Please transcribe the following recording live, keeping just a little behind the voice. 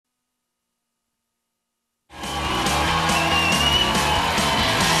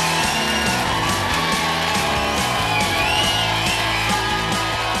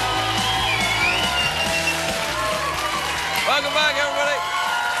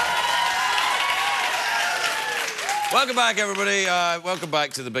Welcome back, everybody. Welcome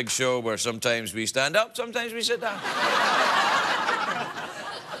back to the big show where sometimes we stand up, sometimes we sit down.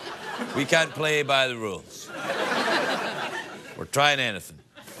 We can't play by the rules. We're trying anything.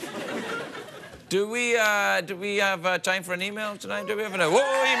 Do we have time for an email tonight? Do we have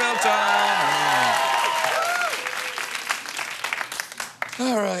whoa, email time!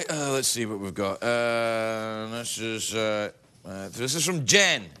 All right, let's see what we've got. This is from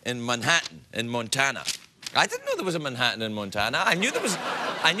Jen in Manhattan, in Montana. I didn't know there was a Manhattan in Montana. I knew there was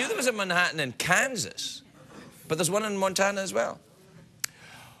a Manhattan in Kansas, but there's one in Montana as well.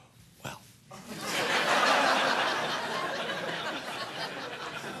 Well.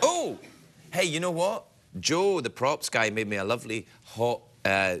 Oh, hey, you know what? Joe, the props guy, made me a lovely hot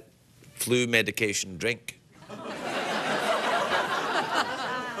flu medication drink.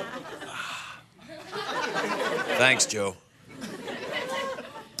 Thanks, Joe.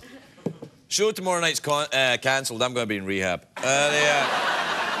 Show tomorrow night's cancelled. I'm going to be in rehab. No.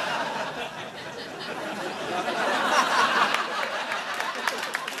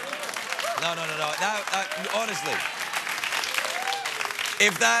 Now, honestly,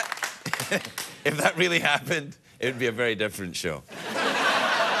 if that really happened, it would be a very different show.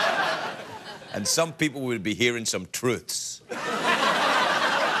 And some people would be hearing some truths.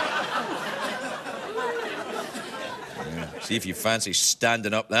 See if you fancy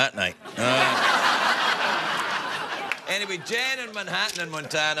standing up that night. Anyway, Jen in Manhattan in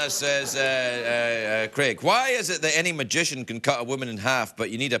Montana says, Craig, why is it that any magician can cut a woman in half, but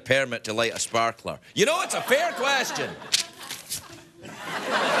you need a permit to light a sparkler? You know, it's a fair question.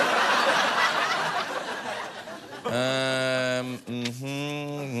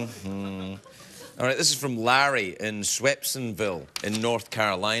 All right, this is from Larry in Swepsonville in North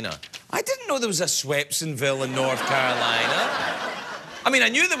Carolina. I didn't know there was a Swepsonville in North Carolina. I mean, I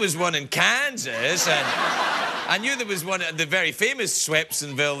knew there was one in Kansas, and I knew there was one at the very famous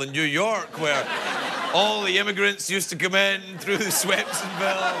Swepsonville in New York, where all the immigrants used to come in through the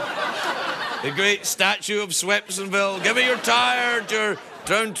Swepsonville. The great statue of Swepsonville. Give me your tired, your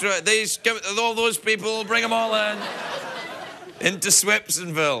all those people, bring them all in. Into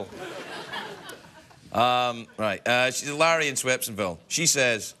Swepsonville. Right, she's Larry in Swepsonville. She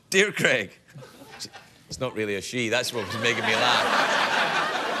says, Dear Craig. It's not really a she, that's what was making me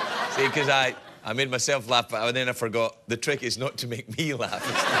laugh. See, because I made myself laugh, but then I forgot the trick is not to make me laugh.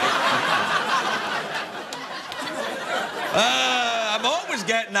 I'm always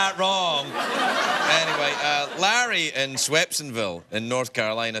getting that wrong. Anyway, Larry in Swepsonville in North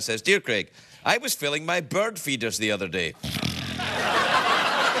Carolina says, Dear Craig, I was filling my bird feeders the other day.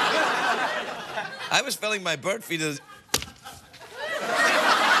 I was filling my bird feeders.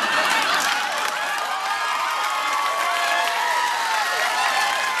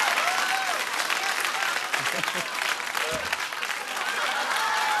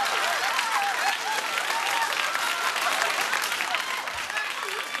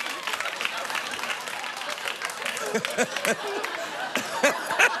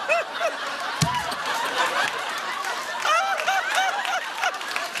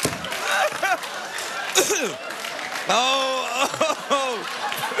 Oh.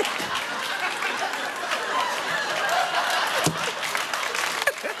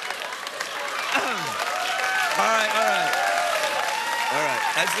 All right.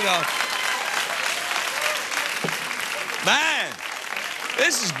 That's enough. Man,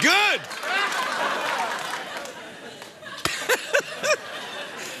 this is good.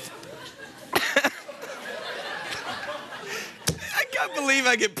 I can't believe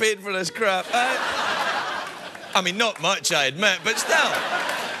I get paid for this crap. I mean, not much, I admit, but still.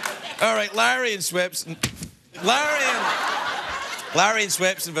 All right, Larry in Swepsonville,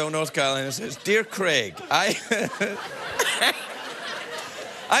 North Carolina says, Dear Craig, I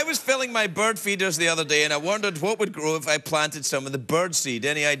was filling my bird feeders the other day and I wondered what would grow if I planted some of the bird seed.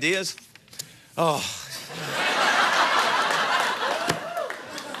 Any ideas? Oh.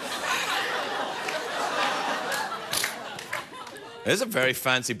 There's a very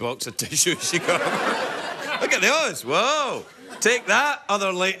fancy box of tissues you got. Look at those. Whoa. Take that,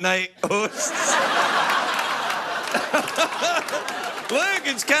 other late-night hosts. Look,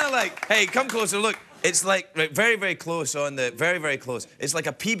 it's kind of like, hey, come closer, look. It's like very, very close on the, very, very close. It's like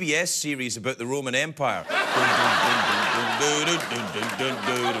a PBS series about the Roman Empire. We'll be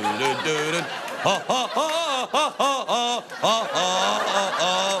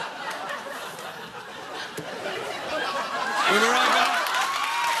right back.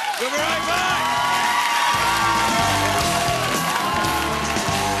 We'll be right back.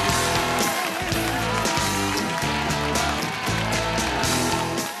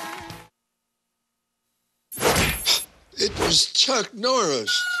 It was Chuck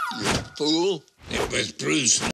Norris, you fool. It was Bruce